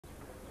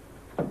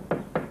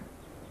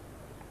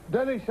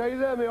Dennis, hey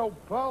there, my old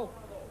pal.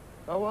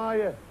 How are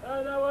you?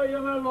 How are you,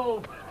 my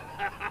love?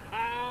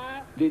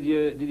 Did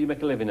you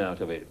make a living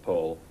out of it,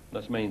 Paul?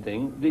 That's the main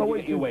thing. Did you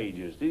get your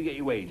wages? Did you get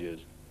your wages?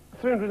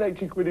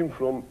 380 quid in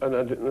front and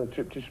a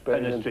trip to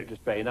Spain. And a trip to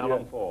Spain. How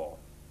long for?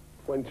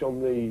 Went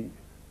on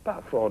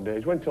about 4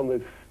 days. Went on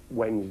the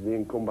Wednesday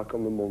and come back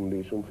on the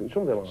Monday, something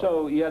like that.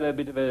 So you had a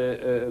bit of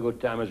a good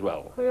time as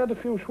well? I had a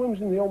few swims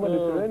in the old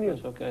Mediterranean.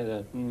 That's okay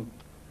then.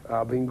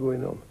 I've been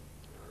going on.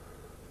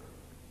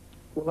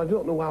 Well, I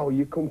don't know how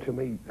you come to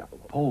meet that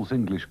one. Paul's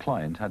English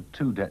client had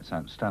 2 debts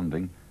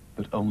outstanding,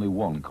 but only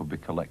 1 could be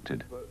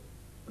collected. But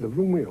they've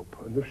rung me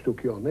up and they've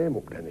stuck your name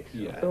up, Dennis.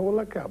 Yeah. So, well,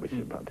 that can't be so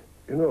bad.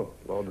 You know,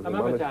 Lord of the I'm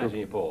advertising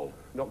you, Paul.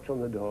 Knocked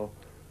on the door.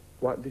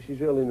 What, this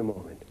is early in the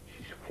morning.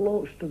 She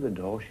floats to the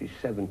door. She's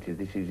 70.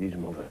 This is his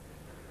mother.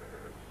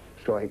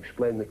 So I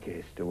explained the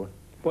case to her.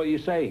 What do you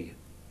say?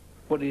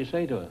 What do you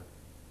say to her?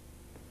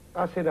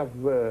 I said,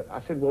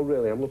 well,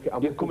 really, I'm looking...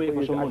 You've come here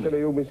for some money?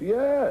 I said,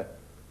 yeah,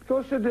 of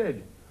course I did.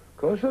 Of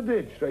course I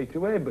did, straight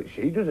away. But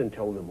she doesn't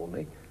owe the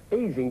money.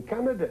 He's in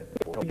Canada.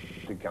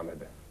 She's in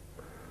Canada.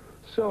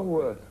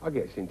 So I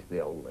gets into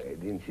the old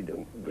lady, and she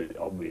don't...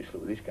 Obviously,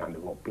 with this kind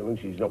of opulence,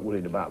 she's not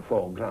worried about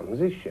 4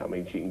 grand, is she? I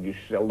mean, she can just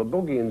sell the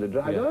buggy in the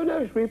drive. Yeah. Oh, no,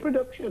 it's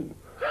reproduction.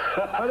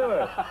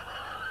 Anyway...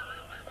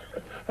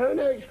 Oh,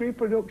 no, it's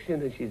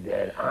reproduction. And she's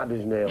there, hard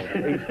as nails.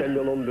 East End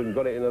of London,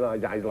 got it in her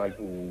eyes like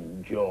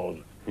Jaws.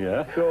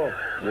 Yeah? So,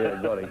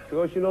 yeah, got it.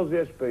 So she knows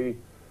the SP.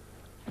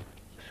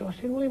 So I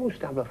said, well, he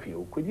must have a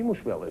few quid. You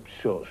must be able to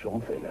sort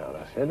something out.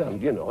 I said,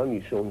 you know, on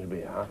your son's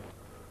behalf.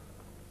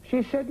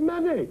 She said,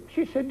 Manny,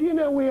 she said, you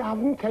know, we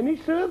haven't any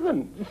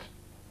servants.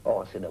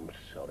 Oh, I said, I'm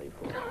sorry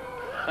for you.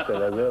 I said,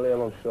 I really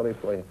am, I'm sorry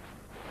for you.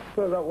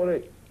 So that was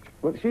it.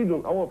 But she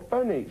don't, oh,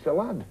 Benny, it's a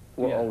lad.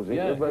 What owns it?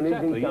 Yeah, When he's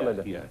in exactly,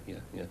 Canada.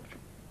 yeah.